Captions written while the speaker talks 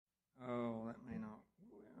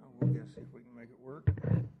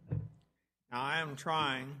work. Now, I am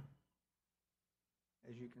trying,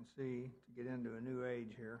 as you can see, to get into a new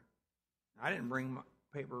age here. I didn't bring my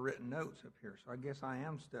paper-written notes up here, so I guess I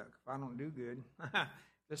am stuck. If I don't do good,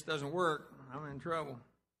 this doesn't work, I'm in trouble.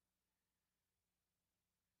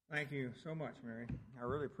 Thank you so much, Mary. I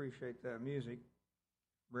really appreciate that music.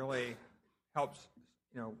 Really helps,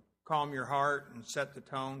 calm your heart and set the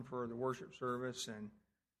tone for the worship service, and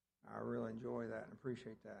I really enjoy that and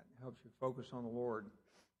appreciate that. It helps you focus on the Lord.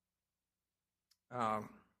 I'm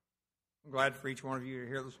glad for each one of you to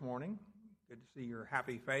here this morning. Good to see your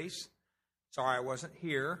happy face. Sorry I wasn't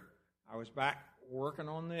here. I was back working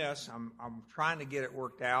on this. I'm trying to get it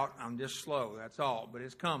worked out. I'm just slow, that's all, but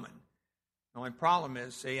it's coming. The only problem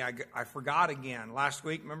is, I forgot again. Last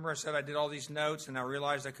week, remember I said I did all these notes, and I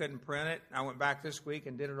realized I couldn't print it. I went back this week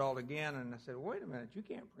and did it all again, and I said, wait a minute, you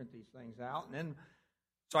can't print these things out. And then,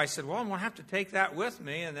 so I said, well, I'm going to have to take that with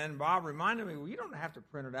me. And then Bob reminded me, well, you don't have to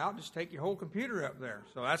print it out. Just take your whole computer up there.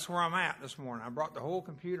 So that's where I'm at this morning. I brought the whole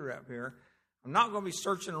computer up here. I'm not going to be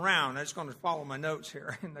searching around. I'm just going to follow my notes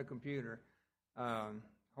here in the computer.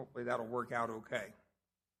 Hopefully that'll work out okay.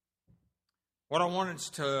 What I wanted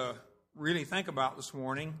to really think about this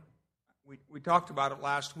morning, we talked about it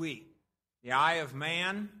last week. The eye of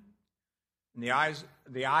man and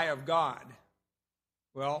the eye of God.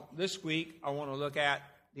 Well, this week I want to look at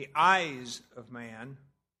the eyes of man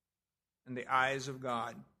and the eyes of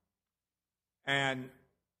God. And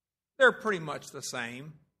they're pretty much the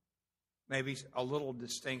same. Maybe a little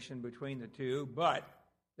distinction between the two, but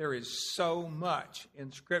there is so much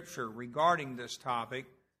in Scripture regarding this topic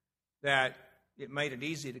that it made it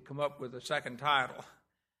easy to come up with a second title.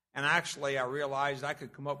 And actually, I realized I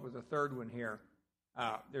could come up with a third one here.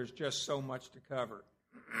 There's just so much to cover.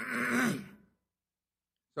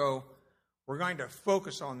 So we're going to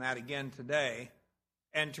focus on that again today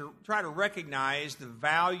and to try to recognize the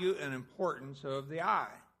value and importance of the eye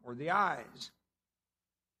or the eyes.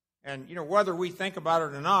 And, whether we think about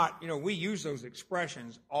it or not, we use those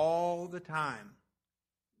expressions all the time,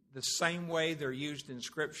 the same way they're used in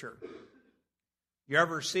Scripture. You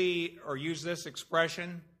ever see or use this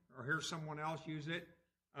expression or hear someone else use it?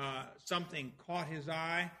 Something caught his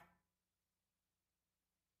eye.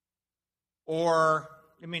 Or,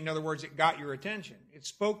 in other words, it got your attention. It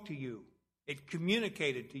spoke to you. It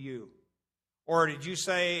communicated to you. Or did you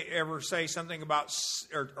ever say something about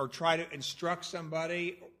or try to instruct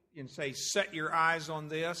somebody and say, set your eyes on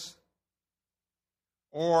this?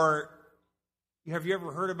 Or have you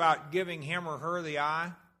ever heard about giving him or her the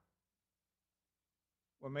eye?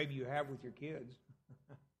 Well, maybe you have with your kids.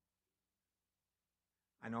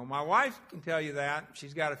 I know my wife can tell you that.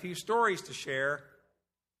 She's got a few stories to share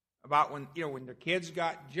about when the kids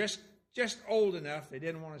got just old enough, they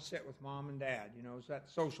didn't want to sit with mom and dad. It's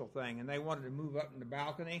that social thing, and they wanted to move up in the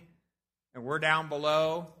balcony, and we're down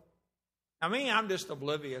below. I'm just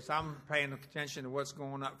oblivious. I'm paying attention to what's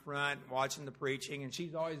going up front, watching the preaching, and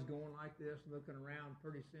she's always going like this, looking around.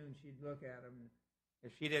 Pretty soon she'd look at him.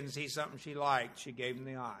 If she didn't see something she liked, she gave him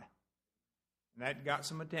the eye. And that got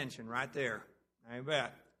some attention right there. I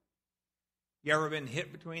bet. You ever been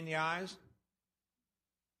hit between the eyes?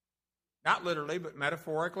 Not literally, but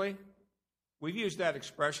metaphorically. We've used that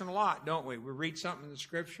expression a lot, don't we? We read something in the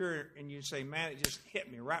Scripture, and you say, man, it just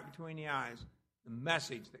hit me right between the eyes. The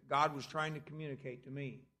message that God was trying to communicate to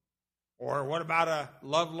me. Or what about a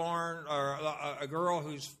lovelorn or a girl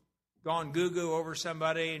who's gone goo-goo over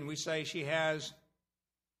somebody, and we say she has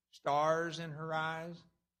stars in her eyes?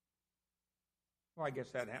 Well, I guess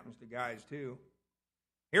that happens to guys too.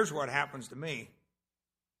 Here's what happens to me.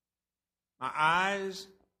 My eyes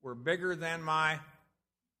were bigger than my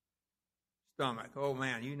stomach. Oh,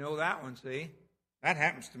 man, you know that one, see? That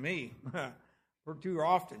happens to me too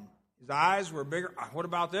often. His eyes were bigger. What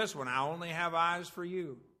about this one? I only have eyes for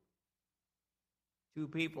you. Two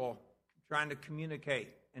people trying to communicate,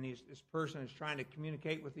 and this person is trying to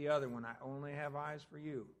communicate with the other one. I only have eyes for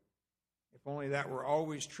you. If only that were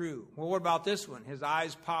always true. Well, what about this one? His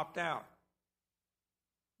eyes popped out.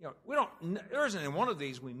 There isn't in one of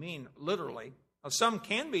these we mean literally. Now, some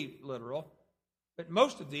can be literal, but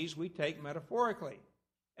most of these we take metaphorically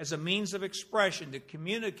as a means of expression to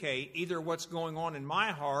communicate either what's going on in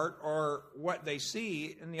my heart or what they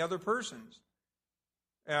see in the other person's.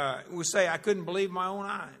 We say, I couldn't believe my own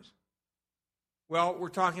eyes. Well, we're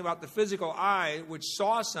talking about the physical eye, which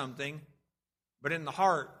saw something, but in the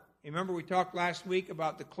heart. Remember we talked last week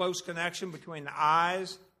about the close connection between the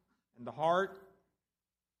eyes and the heart?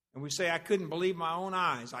 And we say, I couldn't believe my own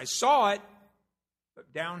eyes. I saw it,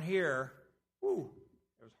 but down here, it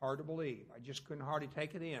was hard to believe. I just couldn't hardly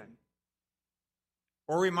take it in.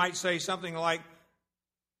 Or we might say something like,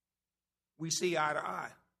 we see eye to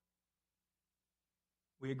eye.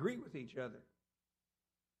 We agree with each other.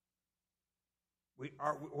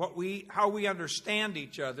 How we understand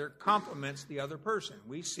each other complements the other person.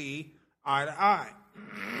 We see eye to eye.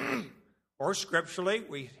 Or scripturally,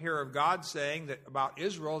 we hear of God saying that about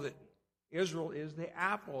Israel, that Israel is the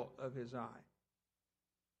apple of his eye.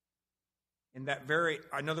 In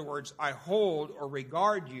other words, I hold or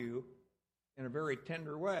regard you in a very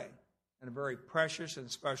tender way, in a very precious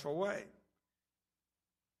and special way.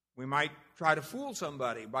 We might try to fool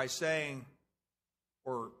somebody by saying,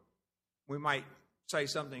 or we might say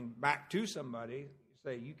something back to somebody,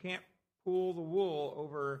 say, you can't pull the wool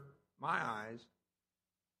over my eyes.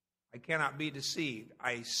 I cannot be deceived.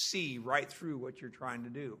 I see right through what you're trying to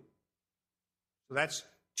do. So that's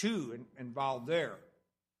two involved there.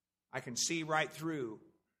 I can see right through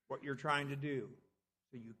what you're trying to do.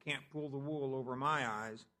 So you can't pull the wool over my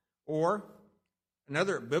eyes. Or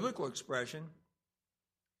another biblical expression,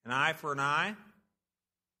 an eye for an eye.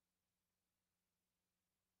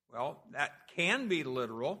 Well, that can be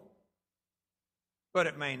literal, but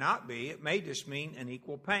it may not be. It may just mean an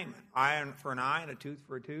equal payment. Eye for an eye and a tooth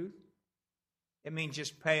for a tooth. It means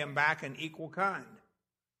just pay them back in equal kind.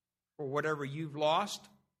 For whatever you've lost,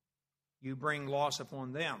 you bring loss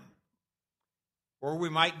upon them. Or we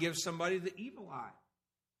might give somebody the evil eye.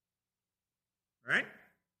 Right?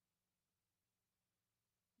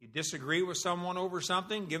 You disagree with someone over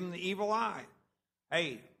something, give them the evil eye.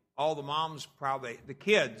 Hey, all the moms probably, the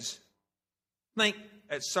kids, think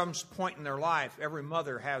at some point in their life, every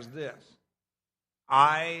mother has this.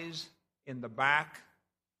 Eyes in the back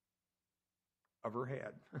of her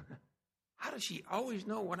head. How does she always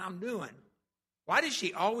know what I'm doing? Why does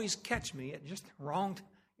she always catch me at just the wrong time?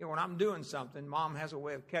 When I'm doing something, Mom has a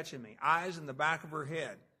way of catching me. Eyes in the back of her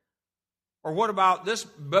head. Or what about this?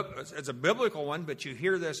 It's a biblical one, but you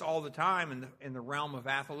hear this all the time in the realm of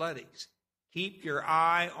athletics. Keep your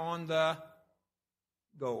eye on the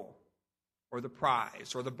goal, or the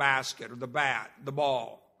prize, or the basket, or the bat, the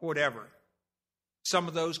ball, whatever. Some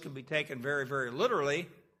of those can be taken very, very literally.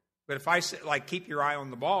 But if I said, like, keep your eye on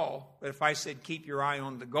the ball, but if I said keep your eye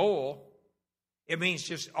on the goal, it means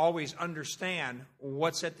just always understand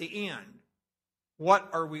what's at the end. What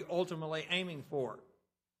are we ultimately aiming for?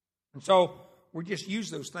 And so we just use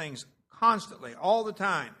those things constantly, all the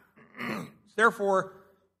time. Therefore,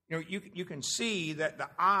 you can see that the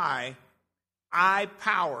eye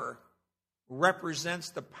power represents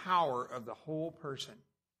the power of the whole person.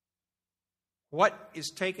 What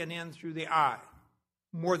is taken in through the eye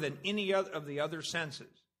more than any other of the other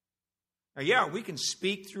senses? Now, yeah, we can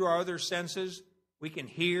speak through our other senses. We can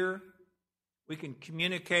hear. We can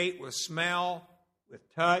communicate with smell, with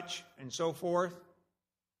touch, and so forth.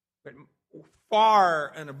 But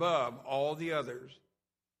far and above all the others,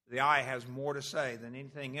 the eye has more to say than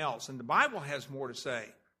anything else. And the Bible has more to say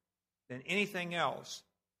than anything else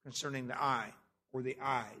concerning the eye or the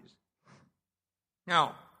eyes.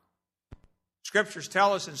 Now, Scriptures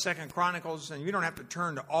tell us in 2 Chronicles, and you don't have to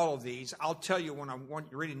turn to all of these. I'll tell you when I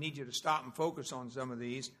really need you to stop and focus on some of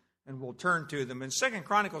these, and we'll turn to them. In 2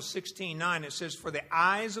 Chronicles 16:9, it says, "For the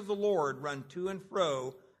eyes of the Lord run to and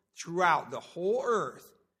fro throughout the whole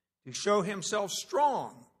earth to show himself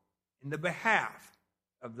strong in the behalf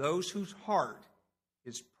of those whose heart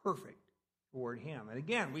is perfect toward him." And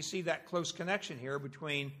again, we see that close connection here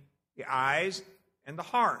between the eyes and the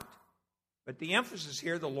heart. But the emphasis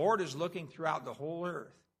here, the Lord is looking throughout the whole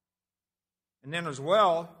earth. And then as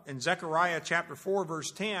well, in Zechariah chapter 4,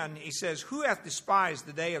 verse 10, he says, "Who hath despised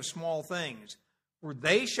the day of small things? For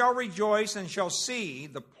they shall rejoice and shall see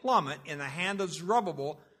the plummet in the hand of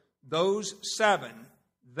Zerubbabel, those 7.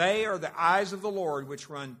 They are the eyes of the Lord which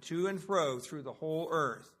run to and fro through the whole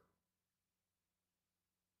earth."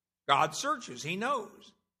 God searches, he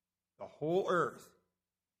knows the whole earth.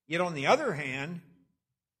 Yet on the other hand,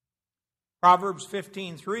 Proverbs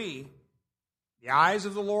 15:3, "The eyes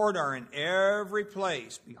of the Lord are in every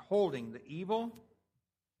place, beholding the evil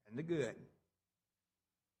and the good."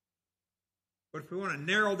 But if we want to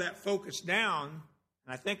narrow that focus down,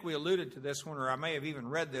 and I think we alluded to this one, or I may have even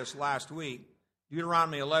read this last week,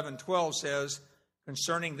 Deuteronomy 11:12 says,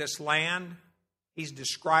 concerning this land,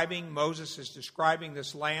 Moses is describing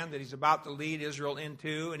this land that he's about to lead Israel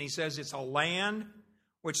into, and he says it's a land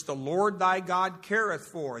which the Lord thy God careth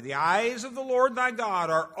for. The eyes of the Lord thy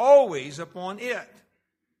God are always upon it,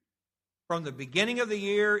 from the beginning of the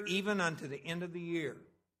year even unto the end of the year.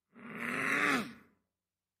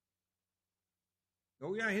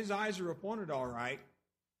 Oh yeah, his eyes are upon it all right.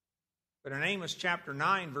 But in Amos chapter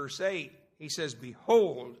 9, verse 8, he says,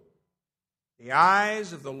 "Behold, the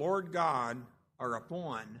eyes of the Lord God are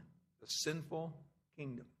upon the sinful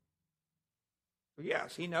kingdom. So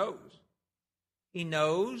yes, he knows. He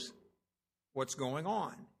knows what's going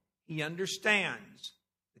on. He understands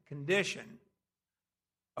the condition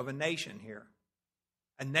of a nation here.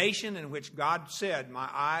 A nation in which God said, my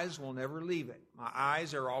eyes will never leave it. My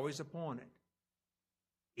eyes are always upon it.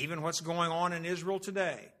 Even what's going on in Israel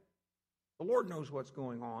today. The Lord knows what's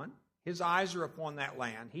going on. His eyes are upon that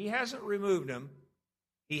land. He hasn't removed them.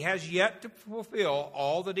 He has yet to fulfill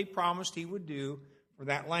all that he promised he would do for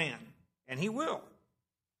that land. And he will.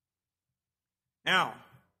 Now,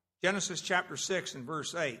 Genesis chapter 6 and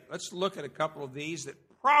verse 8. Let's look at a couple of these that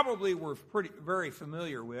probably we're very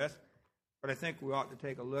familiar with, but I think we ought to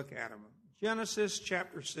take a look at them. Genesis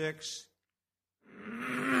chapter 6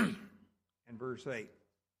 and verse 8.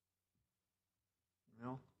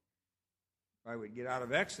 Well, if I would get out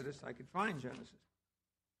of Exodus, I could find Genesis.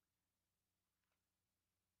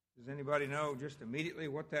 Does anybody know just immediately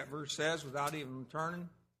what that verse says without even turning?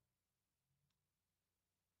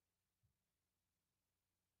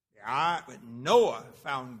 But Noah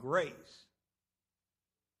found grace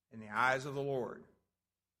in the eyes of the Lord.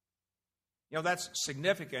 You know, that's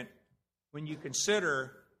significant when you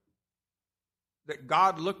consider that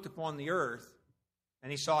God looked upon the earth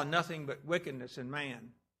and he saw nothing but wickedness in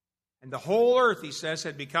man. And the whole earth, he says,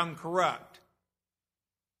 had become corrupt.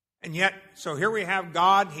 And yet, so here we have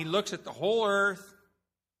God, he looks at the whole earth,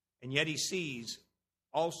 and yet he sees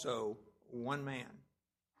also one man.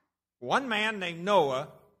 One man named Noah,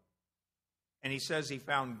 and he says he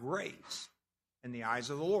found grace in the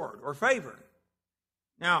eyes of the Lord, or favor.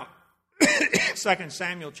 Now, 2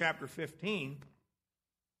 Samuel chapter 15,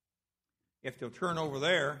 if you'll turn over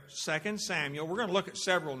there, 2 Samuel, we're going to look at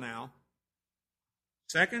several now.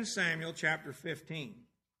 2 Samuel chapter 15.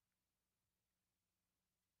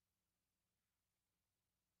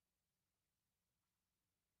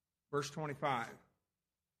 Verse 25.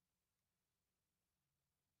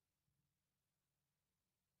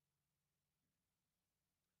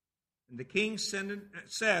 And the king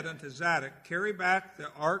said unto Zadok, carry back the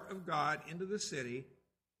ark of God into the city.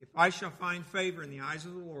 If I shall find favor in the eyes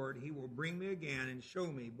of the Lord, he will bring me again and show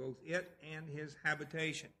me both it and his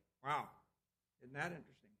habitation. Wow. Isn't that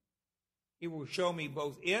interesting? He will show me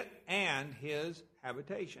both it and his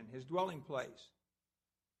habitation, his dwelling place.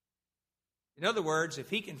 In other words, if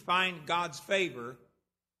he can find God's favor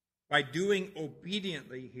by doing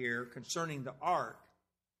obediently here concerning the ark,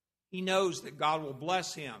 he knows that God will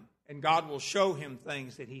bless him and God will show him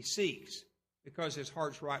things that he seeks because his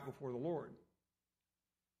heart's right before the Lord.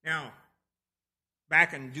 Now,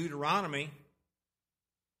 back in Deuteronomy,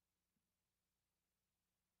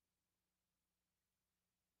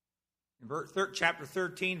 in chapter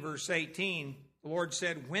 13, verse 18, the Lord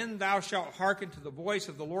said, when thou shalt hearken to the voice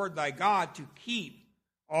of the Lord thy God to keep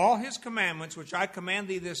all his commandments, which I command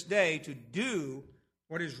thee this day, to do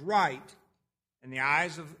what is right in the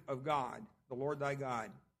eyes of God, the Lord thy God.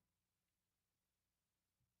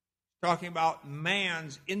 Talking about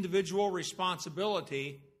man's individual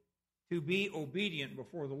responsibility to be obedient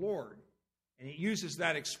before the Lord. And he uses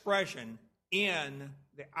that expression, in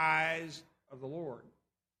the eyes of the Lord.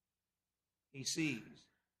 He sees.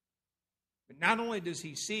 But not only does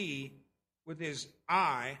he see with his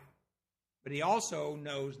eye, but he also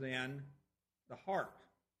knows then the heart.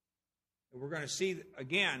 And we're going to see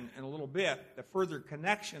again in a little bit the further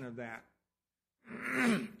connection of that.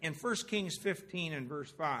 In 1 Kings 15 and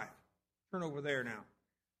verse 5. Turn over there now.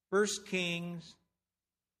 1 Kings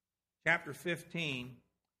chapter 15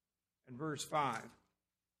 and verse 5.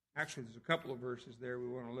 Actually, there's a couple of verses there we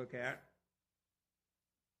want to look at.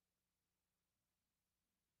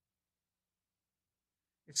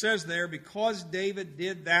 It says there, because David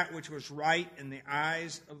did that which was right in the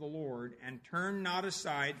eyes of the Lord, and turned not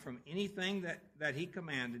aside from anything that he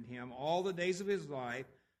commanded him all the days of his life,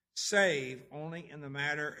 save only in the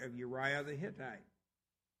matter of Uriah the Hittite.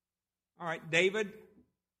 All right, David,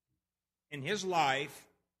 in his life,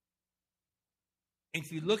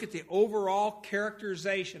 if you look at the overall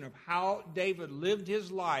characterization of how David lived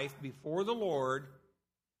his life before the Lord,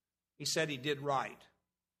 he said he did right.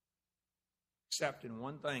 Except in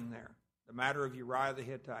one thing there, the matter of Uriah the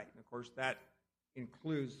Hittite. And of course, that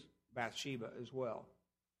includes Bathsheba as well.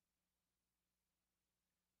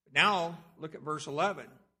 But now, look at verse 11.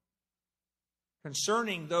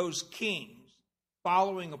 Concerning those kings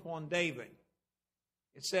following upon David,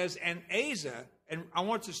 it says, and Asa, and I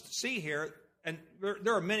want us to see here, and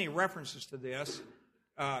there are many references to this,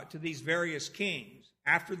 to these various kings.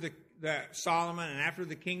 After the Solomon and after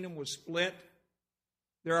the kingdom was split,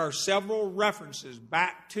 there are several references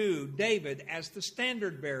back to David as the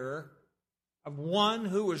standard bearer of one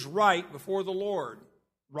who was right before the Lord,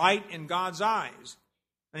 right in God's eyes.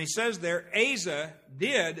 And he says there, Asa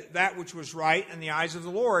did that which was right in the eyes of the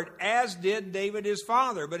Lord, as did David his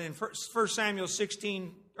father. But in 1 Samuel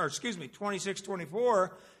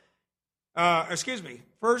 26:24,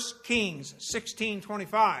 1 Kings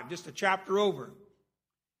 16:25, just a chapter over,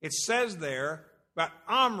 it says there, but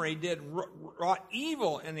Omri wrought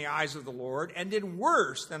evil in the eyes of the Lord and did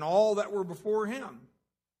worse than all that were before him.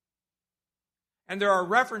 And there are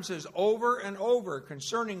references over and over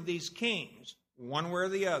concerning these kings, one way or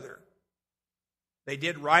the other. They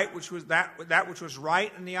did right, which was that which was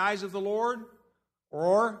right in the eyes of the Lord,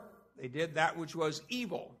 or they did that which was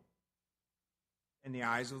evil in the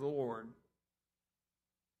eyes of the Lord.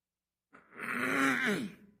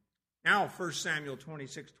 Now, 1 Samuel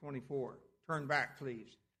 26:24. Turn back,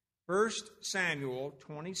 please. 1 Samuel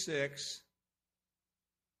 26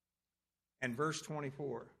 and verse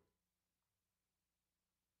 24.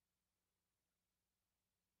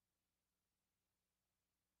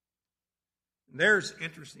 There's an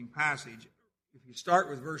interesting passage. If you start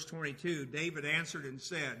with verse 22, David answered and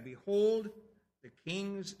said, Behold the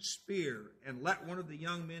king's spear, and let one of the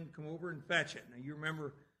young men come over and fetch it. Now you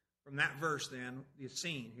remember from that verse then, the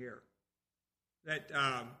scene here, that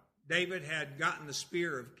David had gotten the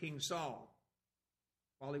spear of King Saul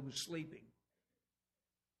while he was sleeping.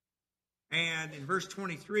 And in verse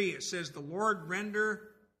 23 it says, The Lord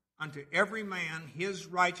render unto every man his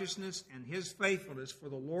righteousness and his faithfulness, for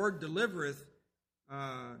the Lord delivereth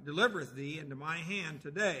thee into my hand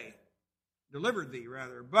today. Delivered thee,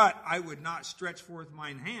 rather. But I would not stretch forth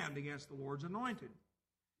mine hand against the Lord's anointed.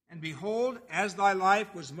 And behold, as thy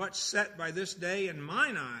life was much set by this day in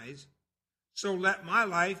mine eyes, so let my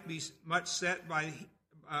life be much set by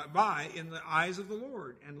in the eyes of the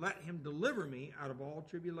Lord, and let him deliver me out of all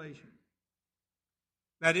tribulation.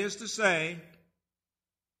 That is to say,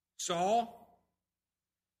 Saul,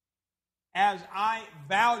 as I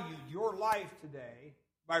valued your life today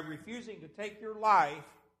by refusing to take your life,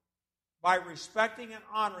 by respecting and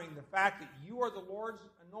honoring the fact that you are the Lord's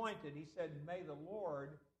anointed, he said, may the Lord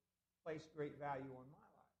place great value on my life,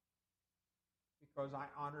 because I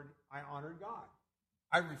honored God.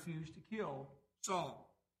 I refused to kill Saul.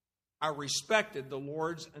 I respected the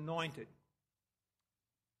Lord's anointed.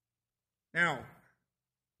 Now,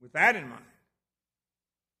 with that in mind,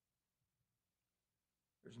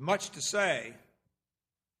 there's much to say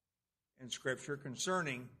in Scripture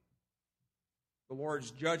concerning the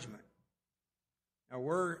Lord's judgment. Now,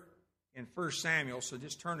 we're in 1 Samuel, so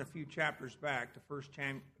just turn a few chapters back to 1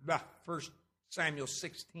 Samuel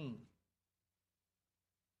 16.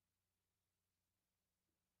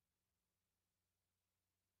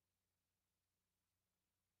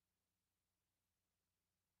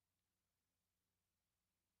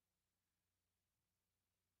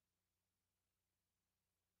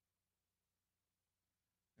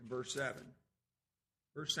 And verse 7.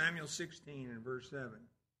 1 Samuel 16 and verse 7.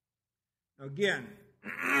 Now again,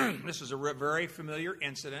 this is a very familiar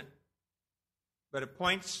incident, but it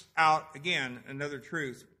points out, again, another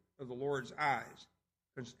truth of the Lord's eyes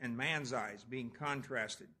and man's eyes being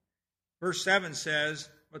contrasted. Verse 7 says,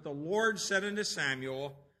 But the Lord said unto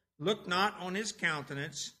Samuel, Look not on his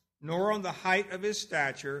countenance, nor on the height of his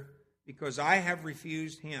stature, because I have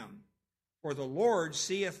refused him. For the Lord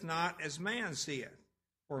seeth not as man seeth.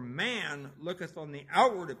 For man looketh on the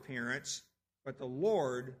outward appearance, but the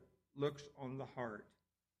Lord looks on the heart.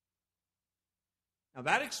 Now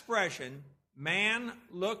that expression, man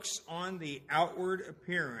looks on the outward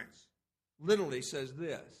appearance, literally says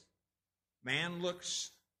this: man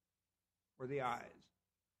looks for the eyes,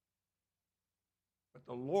 but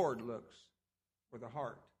the Lord looks for the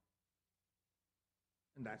heart.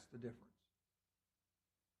 And that's the difference.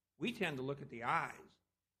 We tend to look at the eyes.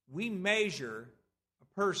 We measure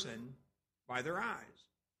a person by their eyes,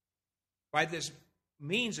 by this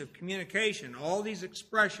means of communication, all these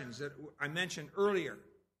expressions that I mentioned earlier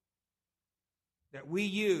that we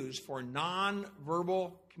use for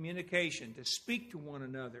nonverbal communication, to speak to one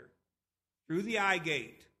another through the eye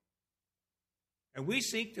gate. And we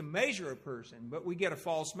seek to measure a person, but we get a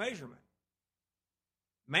false measurement.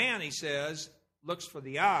 Man, he says, looks for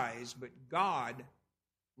the eyes, but God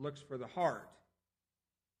looks for the heart.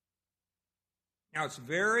 Now, it's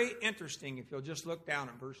very interesting if you'll just look down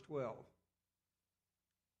at verse 12.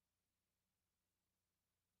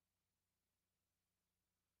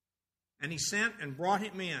 And he sent and brought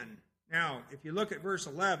him in. Now, if you look at verse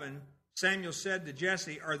 11, Samuel said to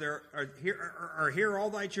Jesse, Are here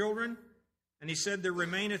all thy children? And he said, There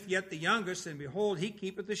remaineth yet the youngest, and behold, he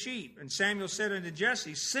keepeth the sheep. And Samuel said unto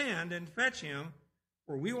Jesse, Send and fetch him,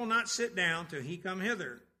 for we will not sit down till he come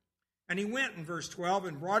hither. And he went in verse 12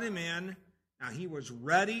 and brought him in. Now he was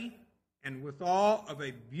ruddy and withal of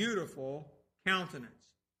a beautiful countenance,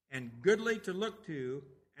 and goodly to look to.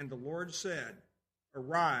 And the Lord said,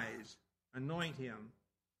 Arise, anoint him,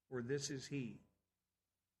 for this is he.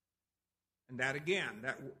 And that again,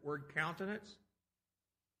 that word countenance,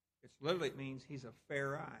 it means he's of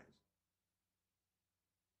fair eyes.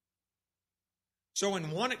 So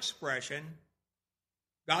in one expression,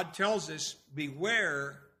 God tells us,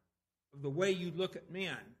 beware of the way you look at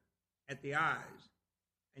men, at the eyes.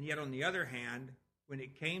 And yet on the other hand, when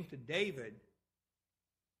it came to David,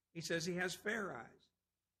 he says he has fair eyes.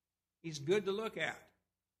 He's good to look at.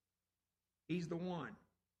 He's the one.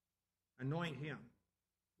 Anoint him,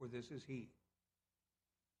 for this is he.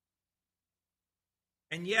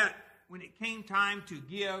 And yet, when it came time to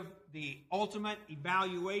give the ultimate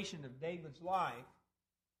evaluation of David's life,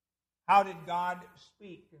 how did God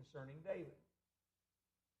speak concerning David?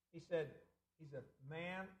 He said, he's a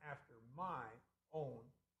man after my own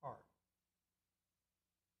heart.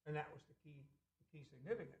 And that was the key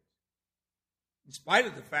significance. In spite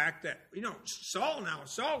of the fact that,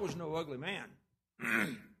 Saul was no ugly man.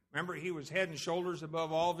 Remember, he was head and shoulders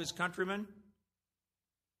above all of his countrymen.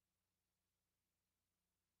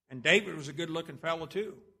 And David was a good-looking fellow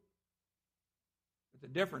too. But the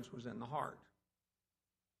difference was in the heart.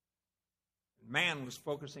 Man was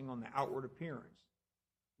focusing on the outward appearance,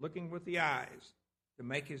 looking with the eyes to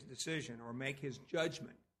make his decision or make his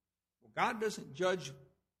judgment. Well, God doesn't judge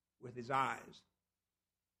with his eyes.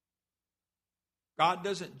 God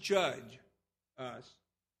doesn't judge us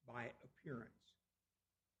by appearance.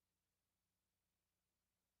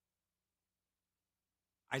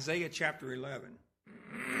 Isaiah chapter 11.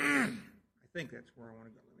 I think that's where I want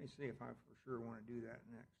to go. Let me see if I for sure want to do that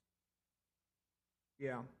next.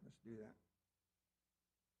 Yeah, let's do that.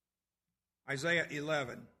 Isaiah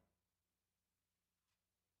 11.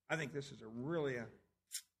 I think this is a really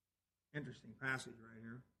interesting passage right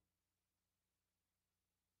here.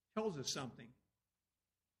 It tells us something.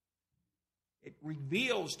 It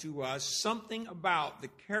reveals to us something about the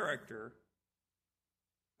character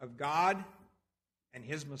of God and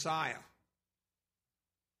his Messiah.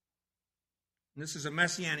 And this is a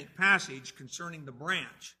messianic passage concerning the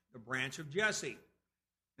branch of Jesse.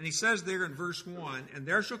 And he says there in verse 1, And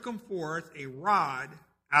there shall come forth a rod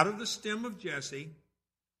out of the stem of Jesse,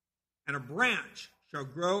 and a branch shall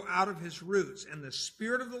grow out of his roots, and the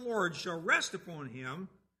Spirit of the Lord shall rest upon him,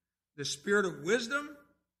 the Spirit of wisdom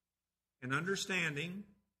and understanding,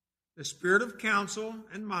 the Spirit of counsel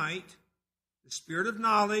and might, the Spirit of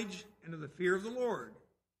knowledge and of the fear of the Lord,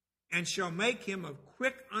 and shall make him of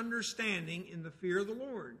quick understanding in the fear of the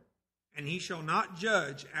Lord. And he shall not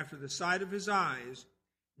judge after the sight of his eyes,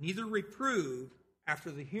 neither reprove after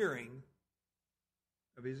the hearing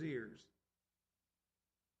of his ears.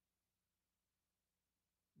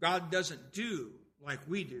 God doesn't do like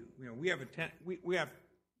we do.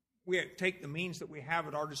 We take the means that we have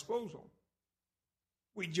at our disposal.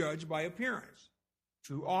 We judge by appearance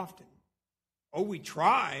too often. We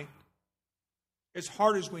try as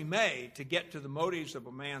hard as we may to get to the motives of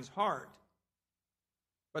a man's heart.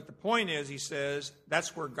 But the point is, he says,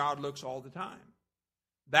 that's where God looks all the time.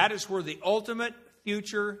 That is where the ultimate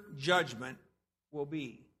future judgment will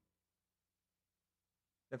be.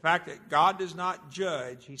 The fact that God does not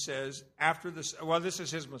judge, he says, after this, this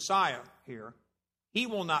is his Messiah here. He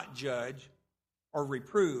will not judge or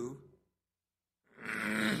reprove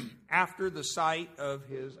after the sight of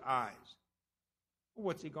his eyes. Well,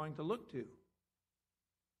 what's he going to look to?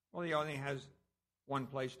 Well, he only has one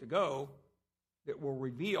place to go that will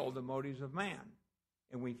reveal the motives of man.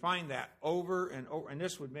 And we find that over and over. And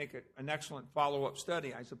this would make it an excellent follow-up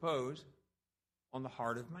study, I suppose, on the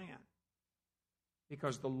heart of man.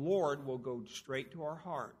 Because the Lord will go straight to our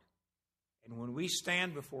heart. And when we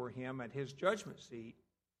stand before him at his judgment seat,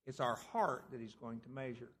 it's our heart that he's going to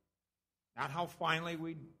measure. Not how finely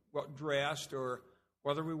we dressed, or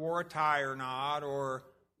whether we wore a tie or not, or,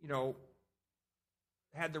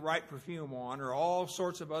 had the right perfume on, or all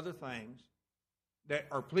sorts of other things that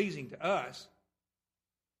are pleasing to us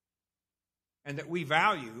and that we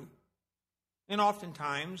value. And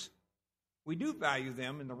oftentimes, we do value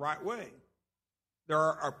them in the right way. There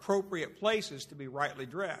are appropriate places to be rightly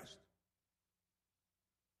dressed.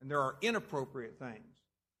 And there are inappropriate things.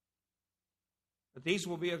 But these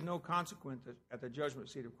will be of no consequence at the judgment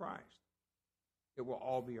seat of Christ. It will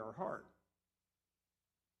all be our heart.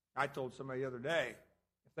 I told somebody the other day,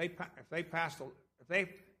 I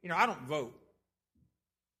don't vote.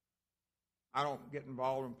 I don't get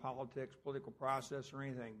involved in politics, political process, or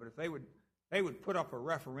anything. But if they would they would put up a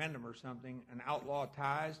referendum or something and outlaw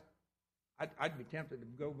tithes, I'd be tempted to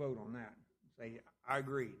go vote on that. Say, I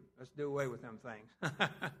agree. Let's do away with them things.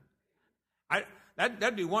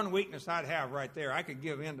 That'd be one weakness I'd have right there. I could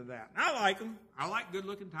give in to that. And I like them. I like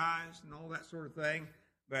good-looking ties and all that sort of thing.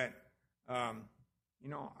 But, I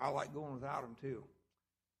like going without them too.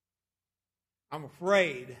 I'm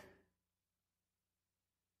afraid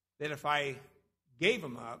that if I gave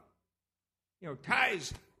them up,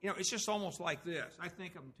 ties, it's just almost like this. I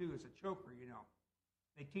think of them too as a choker,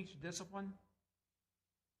 They teach discipline.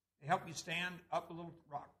 They help you stand up a little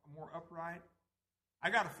more upright. I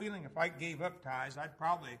got a feeling if I gave up ties, I'd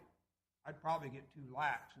probably get too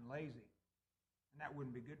lax and lazy, and that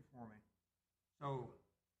wouldn't be good for me. So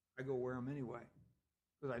I go wear them anyway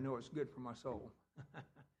because I know it's good for my soul.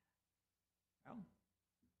 Well,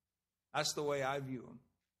 that's the way I view them.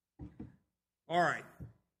 All right.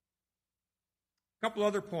 A couple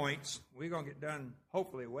other points. We're going to get done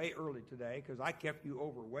hopefully way early today because I kept you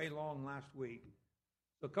over way long last week.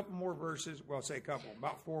 So a couple more verses. Well, I'll say a couple.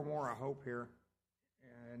 About 4 more, I hope, here.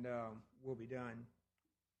 And we'll be done.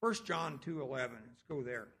 1 John 2:11. Let's go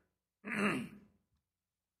there.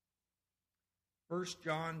 1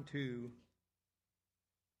 John 2,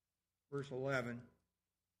 verse 11.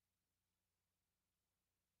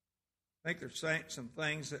 I think there's some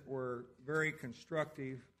things that were very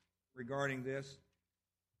constructive regarding this.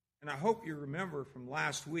 And I hope you remember from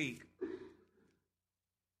last week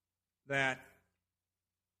that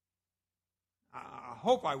I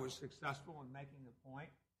hope I was successful in making the point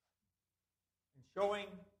and showing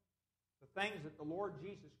the things that the Lord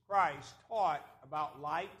Jesus Christ taught about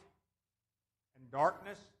light and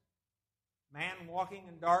darkness, man walking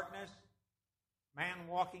in darkness, man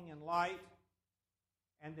walking in light,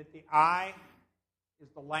 and that the eye is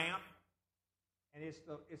the lamp, and it's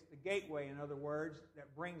the gateway, in other words,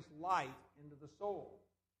 that brings light into the soul.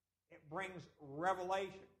 It brings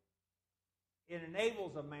revelation. It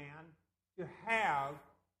enables a man to have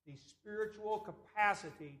the spiritual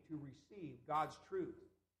capacity to receive God's truth,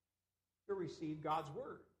 to receive God's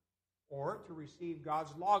word, or to receive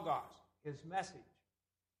God's logos, his message.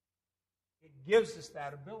 It gives us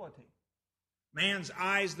that ability. Man's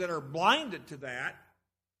eyes that are blinded to that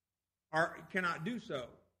cannot do so.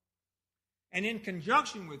 And in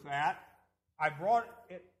conjunction with that, I brought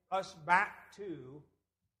us back to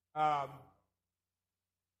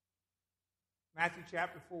Matthew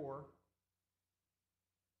chapter 4,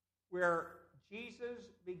 where Jesus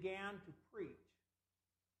began to preach,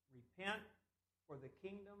 repent, for the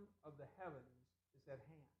kingdom of the heavens is at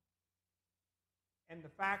hand. And the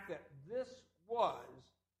fact that this was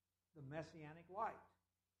the messianic light.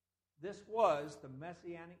 This was the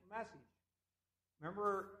messianic message.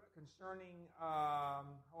 Remember concerning, I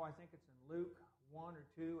think it's in Luke 1 or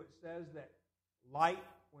 2, it says that light,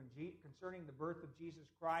 concerning the birth of Jesus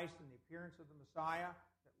Christ and the appearance of the Messiah,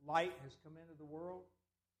 that light has come into the world,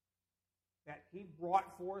 that he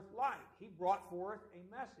brought forth light. He brought forth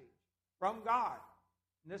a message from God.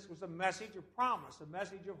 And this was a message of promise, a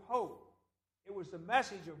message of hope. It was the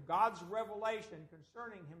message of God's revelation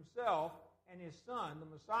concerning himself and his son, the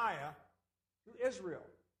Messiah, to Israel.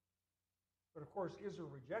 But of course, Israel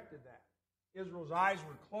rejected that. Israel's eyes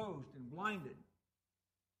were closed and blinded.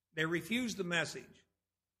 They refused the message.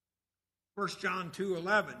 1 John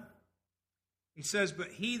 2:11. He says,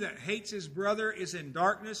 "But he that hates his brother is in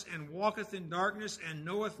darkness, and walketh in darkness, and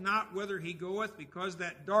knoweth not whither he goeth, because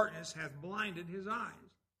that darkness hath blinded his eyes."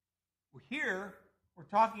 Well, here, we're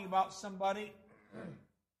talking about somebody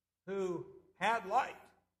who had light.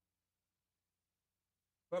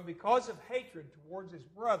 But because of hatred towards his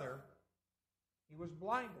brother, he was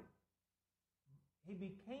blinded. He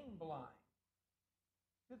became blind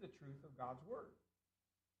to the truth of God's word.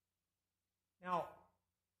 Now,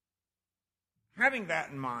 having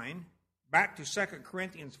that in mind, back to 2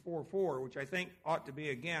 Corinthians 4:4, which I think ought to be,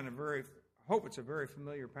 again, I hope it's a very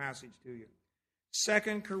familiar passage to you.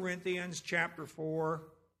 2 Corinthians chapter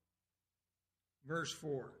 4, verse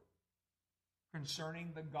 4,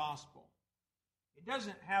 concerning the gospel. It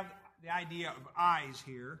doesn't have the idea of eyes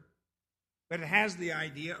here, but it has the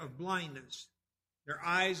idea of blindness, their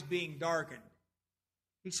eyes being darkened.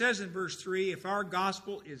 He says in verse 3, "If our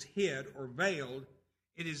gospel is hid or veiled,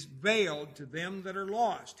 it is veiled to them that are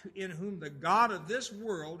lost, in whom the God of this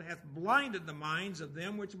world hath blinded the minds of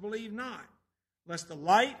them which believe not, lest the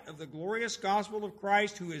light of the glorious gospel of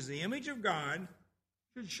Christ, who is the image of God,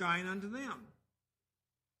 should shine unto them.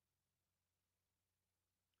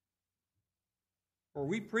 For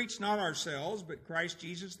we preach not ourselves, but Christ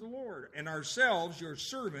Jesus the Lord, and ourselves your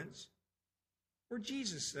servants for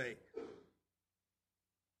Jesus' sake."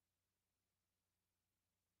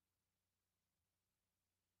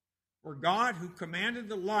 For God, who commanded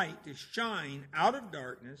the light to shine out of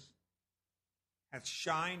darkness, hath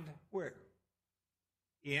shined where?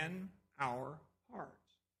 In our hearts.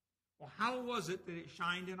 Well, how was it that it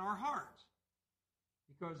shined in our hearts?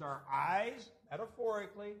 Because our eyes,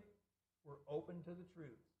 metaphorically, were open to the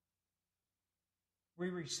truth. We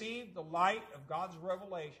received the light of God's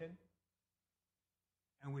revelation,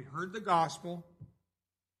 and we heard the gospel,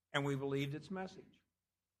 and we believed its message.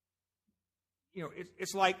 You know,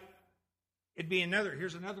 it's like,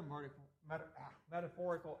 here's another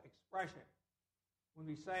metaphorical expression. When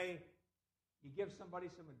we say, you give somebody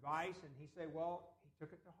some advice, and he say, well, he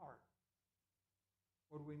took it to heart.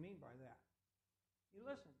 What do we mean by that? He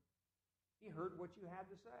listened. He heard what you had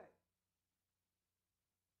to say.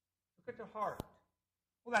 Took it to heart.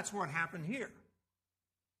 Well, that's what happened here.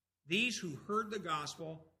 These who heard the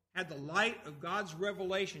gospel had the light of God's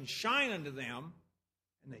revelation shine unto them,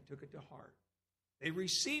 and they took it to heart. They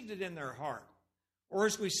received it in their heart. Or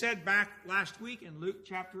as we said back last week in Luke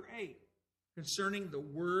chapter 8, concerning the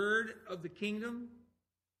word of the kingdom,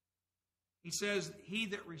 he says, he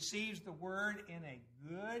that receives the word in a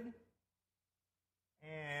good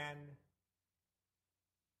and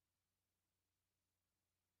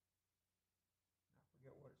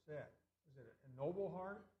said. Is it a noble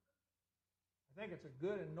heart? I think it's a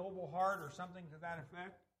good and noble heart or something to that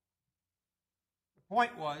effect. The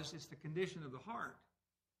point was, it's the condition of the heart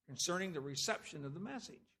concerning the reception of the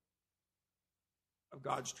message of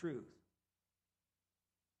God's truth.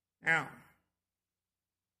 Now,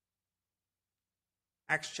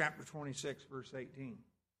 Acts chapter 26, verse 18.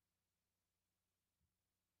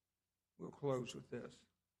 We'll close with this.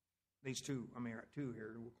 These two, I got two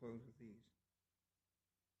here, we'll close with these.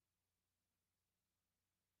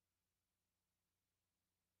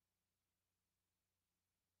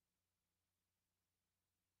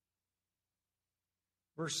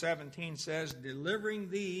 Verse 17 says, delivering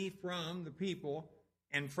thee from the people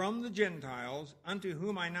and from the Gentiles, unto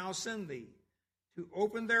whom I now send thee, to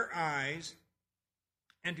open their eyes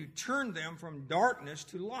and to turn them from darkness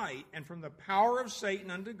to light, and from the power of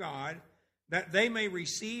Satan unto God, that they may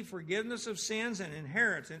receive forgiveness of sins and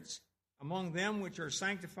inheritance among them which are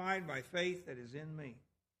sanctified by faith that is in me.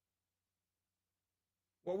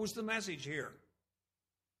 What was the message here?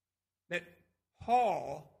 That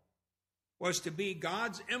Paul was to be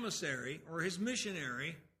God's emissary or his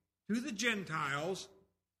missionary to the Gentiles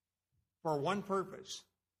for one purpose.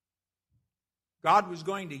 God was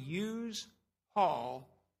going to use Paul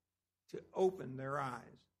to open their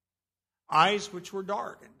eyes which were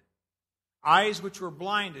darkened, eyes which were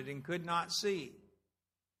blinded and could not see.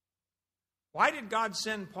 Why did God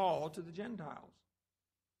send Paul to the Gentiles?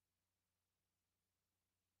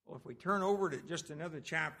 Well, if we turn over to just another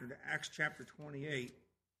chapter, to Acts chapter 28,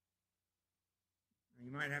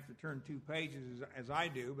 you might have to turn 2 pages as I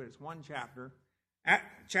do, but it's one chapter. At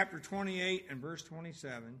chapter 28 and verse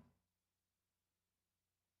 27.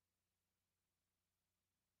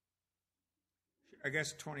 I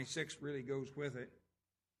guess 26 really goes with it.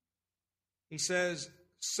 He says,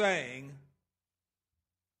 saying,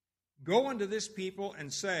 go unto this people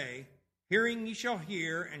and say, hearing ye shall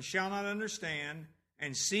hear and shall not understand,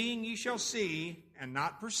 and seeing ye shall see and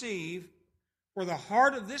not perceive. For the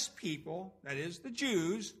heart of this people, that is the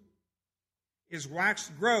Jews, is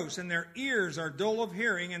waxed gross, and their ears are dull of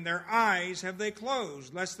hearing, and their eyes have they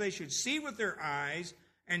closed, lest they should see with their eyes,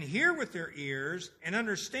 and hear with their ears, and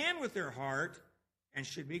understand with their heart, and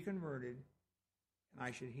should be converted, and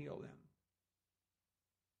I should heal them.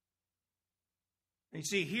 And you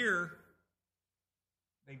see here,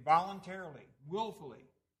 they voluntarily, willfully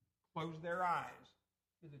closed their eyes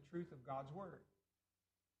to the truth of God's word.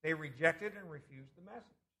 They rejected and refused the message.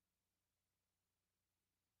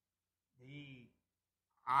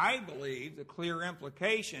 I believe the clear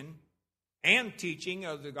implication and teaching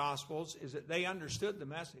of the Gospels is that they understood the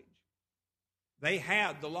message. They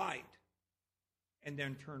had the light, and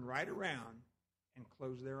then turned right around and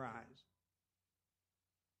closed their eyes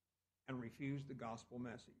and refused the gospel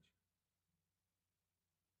message.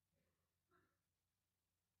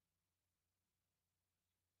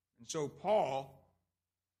 And so Paul,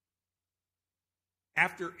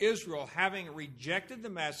 after Israel having rejected the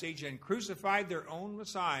message and crucified their own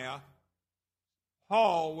Messiah,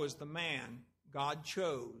 Paul was the man God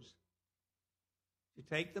chose to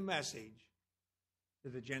take the message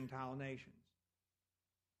to the Gentile nations.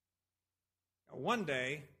 Now, one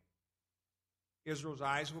day, Israel's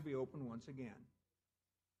eyes will be opened once again.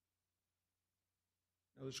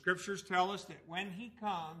 Now, the scriptures tell us that when he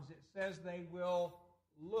comes, it says they will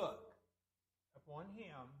look upon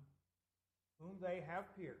him whom they have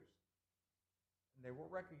pierced, and they will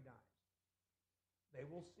recognize they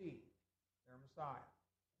will see their Messiah.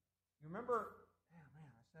 You remember, man, I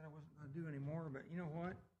said I wasn't going to do any more, but you know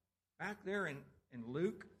what? Back there in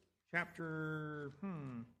Luke chapter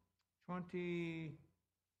 20.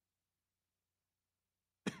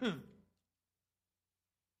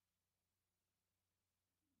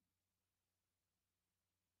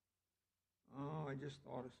 Oh, I just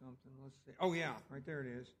thought of something. Let's see. Oh, yeah, right there it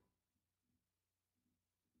is.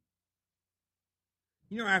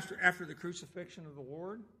 You know, after the crucifixion of the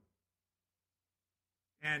Lord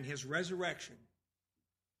and his resurrection,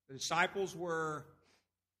 the disciples were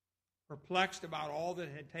perplexed about all that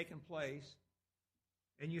had taken place.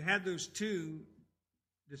 And you had those two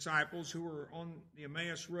disciples who were on the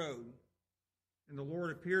Emmaus Road, and the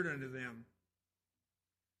Lord appeared unto them.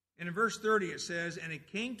 And in verse 30 it says, and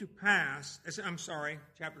it came to pass,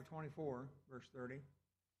 chapter 24, verse 30.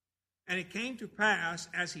 And it came to pass,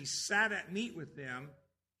 as he sat at meat with them,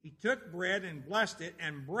 he took bread and blessed it,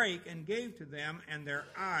 and brake and gave to them, and their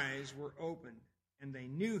eyes were opened, and they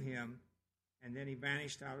knew him, and then he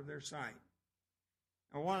vanished out of their sight.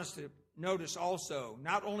 I want us to notice also,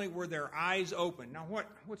 not only were their eyes open. Now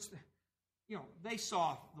they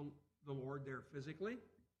saw the Lord there physically,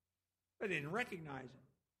 but they didn't recognize him.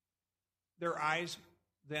 Their eyes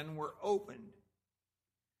then were opened.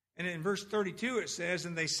 And in verse 32 it says,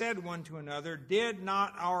 and they said one to another, did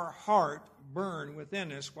not our heart burn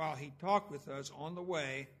within us while he talked with us on the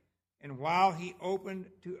way, and while he opened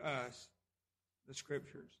to us the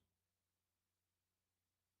Scriptures?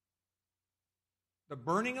 The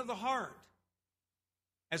burning of the heart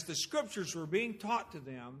as the Scriptures were being taught to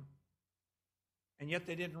them, and yet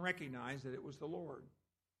they didn't recognize that it was the Lord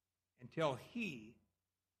until he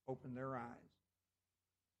opened their eyes.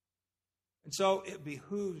 And so it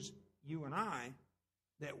behooves you and I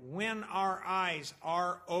that when our eyes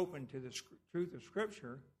are open to the truth of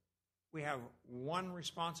Scripture, we have one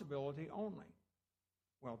responsibility only.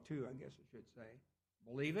 Well, two, I guess I should say.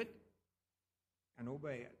 Believe it and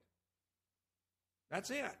obey it. That's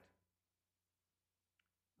it. I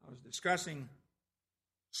was discussing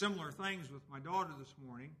similar things with my daughter this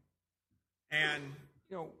morning, and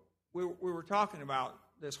we were talking about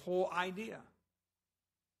this whole idea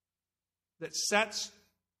that sets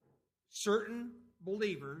certain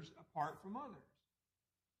believers apart from others.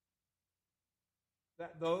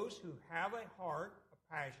 That those who have a heart, a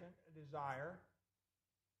passion, a desire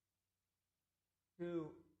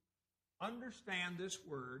to understand this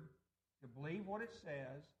word, to believe what it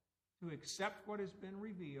says, to accept what has been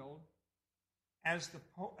revealed, as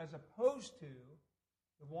opposed to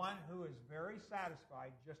the one who is very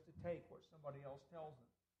satisfied just to take what somebody else tells them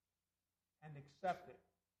and accept it.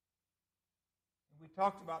 And we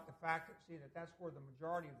talked about the fact that that's where the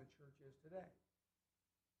majority of the church is today.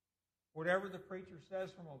 Whatever the preacher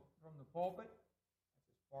says from the pulpit,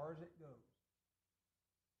 that's as far as it goes.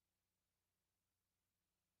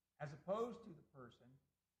 As opposed to the person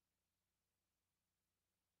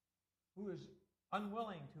who is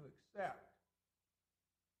unwilling to accept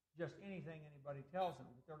just anything anybody tells them,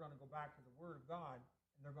 that they're going to go back to the Word of God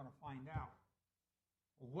and they're going to find out,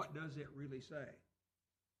 well, what does it really say?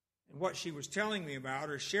 And what she was telling me about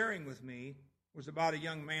or sharing with me was about a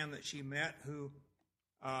young man that she met who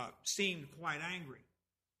seemed quite angry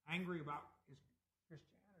about his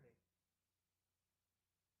Christianity,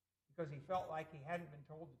 because he felt like he hadn't been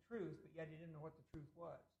told the truth, but yet he didn't know what the truth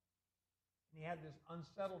was. And he had this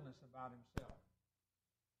unsettledness about himself.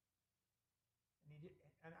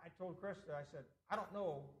 And I told Krista, I said, I don't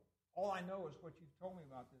know. All I know is what you've told me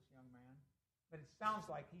about this young man. But it sounds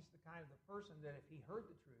like he's the kind of the person that if he heard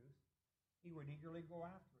the truth, he would eagerly go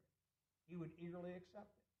after it. He would eagerly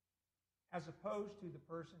accept it. As opposed to the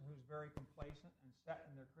person who's very complacent and set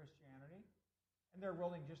in their Christianity, and they're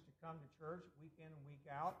willing just to come to church week in and week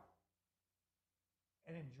out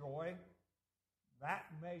and enjoy that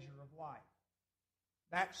measure of life,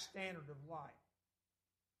 that standard of life,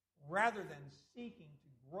 rather than seeking to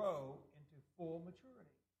grow into full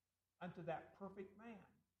maturity, unto that perfect man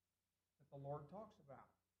that the Lord talks about.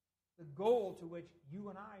 The goal to which you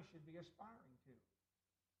and I should be aspiring to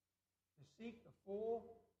seek the full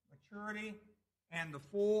maturity and the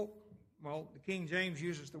full, the King James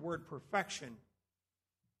uses the word perfection,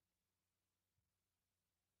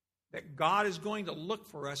 that God is going to look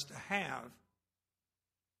for us to have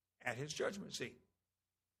at his judgment seat.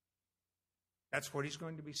 That's what he's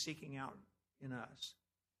going to be seeking out in us.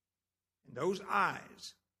 And those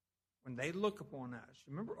eyes, when they look upon us,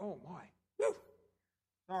 remember,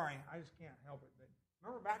 sorry, I just can't help it. But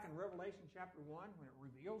remember back in Revelation chapter 1 when it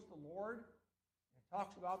reveals the Lord? It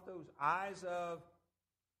talks about those eyes of,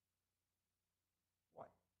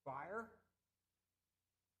 fire?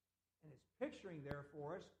 picturing there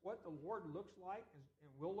for us what the Lord looks like and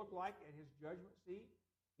will look like at his judgment seat.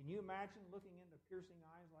 Can you imagine looking into piercing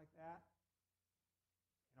eyes like that?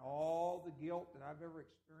 And all the guilt that I've ever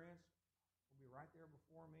experienced will be right there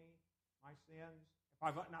before me, my sins, if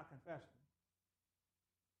I've not confessed them.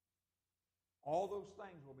 All those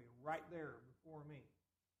things will be right there before me.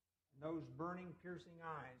 And those burning, piercing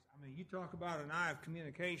eyes. I mean, you talk about an eye of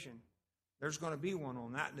communication. There's going to be one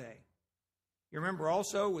on that day. You remember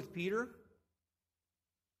also with Peter,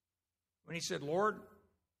 when he said, Lord,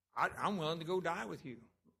 I'm willing to go die with you.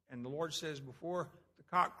 And the Lord says, before the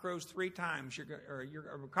cock crows 3 times, you're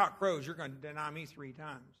going to deny me 3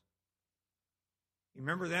 times. You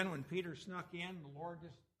remember then when Peter snuck in, the Lord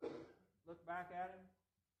just looked back at him?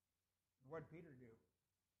 What did Peter do?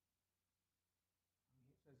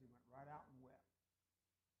 He says he went right out and wept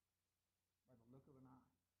by the look of an eye.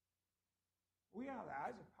 Well, yeah, the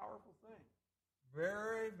eye's a powerful thing.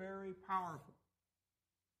 Very, very powerful.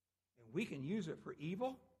 And we can use it for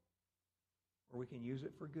evil, or we can use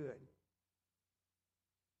it for good.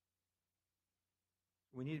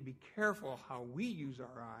 We need to be careful how we use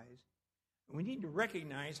our eyes, and we need to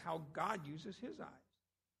recognize how God uses his eyes.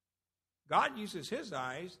 God uses his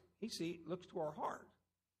eyes, looks to our heart.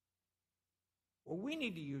 Well, we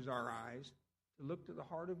need to use our eyes to look to the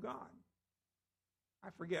heart of God. I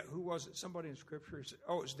forget, who was it? Somebody in Scripture said,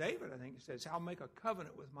 it's David, I think it says, I'll make a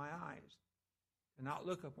covenant with my eyes to not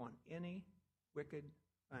look upon any wicked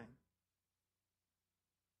thing.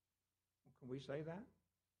 Well, can we say that?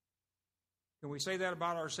 Can we say that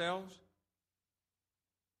about ourselves?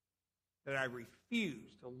 That I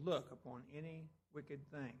refuse to look upon any wicked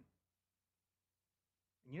thing.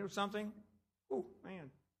 And you know something? Oh,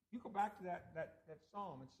 man. You go back to that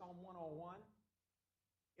psalm. It's Psalm 101.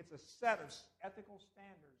 It's a set of ethical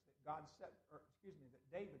standards that that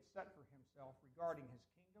David set for himself regarding his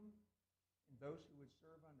kingdom and those who would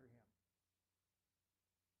serve under him.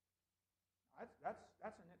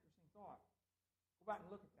 That's an interesting thought. Go back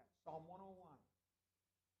and look at that. Psalm 101.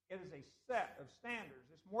 It is a set of standards.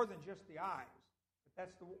 It's more than just the eyes. But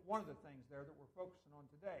that's one of the things there that we're focusing on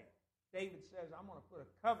today. David says, I'm going to put a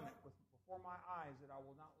covenant before my eyes that I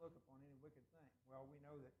will not look upon any wicked thing. Well, we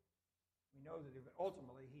know that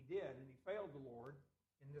ultimately he did, and he failed the Lord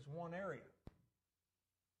in this one area.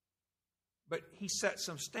 But he set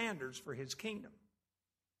some standards for his kingdom.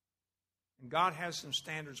 And God has some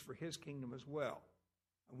standards for his kingdom as well.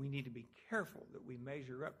 And we need to be careful that we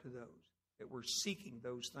measure up to those, that we're seeking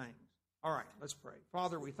those things. All right, let's pray.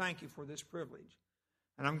 Father, we thank you for this privilege.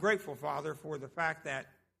 And I'm grateful, Father, for the fact that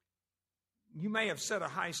you may have set a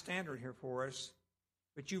high standard here for us,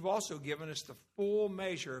 but you've also given us the full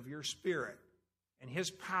measure of your Spirit and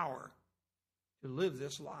his power to live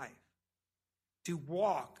this life, to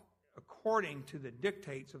walk according to the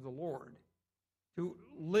dictates of the Lord, to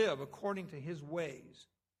live according to his ways,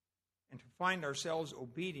 and to find ourselves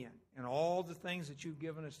obedient in all the things that you've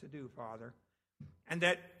given us to do, Father, and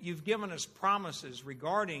that you've given us promises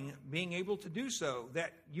regarding being able to do so,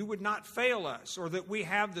 that you would not fail us, or that we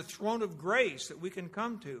have the throne of grace that we can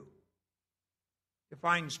come to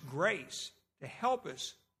find grace to help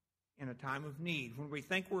us in a time of need, when we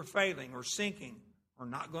think we're failing or sinking or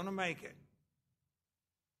not going to make it.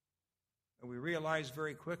 And we realize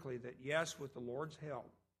very quickly that, yes, with the Lord's help,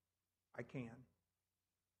 I can.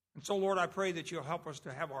 And so, Lord, I pray that you'll help us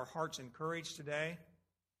to have our hearts encouraged today,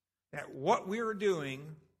 that what we are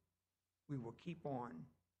doing, we will keep on.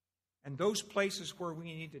 And those places where we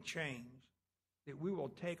need to change, that we will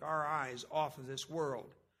take our eyes off of this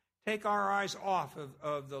world. Take our eyes off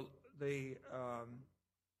of the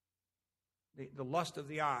lust of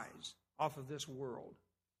the eyes, off of this world,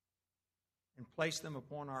 and place them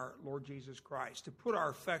upon our Lord Jesus Christ, to put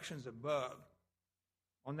our affections above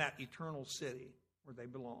on that eternal city where they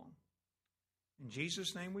belong. In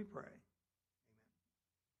Jesus' name we pray.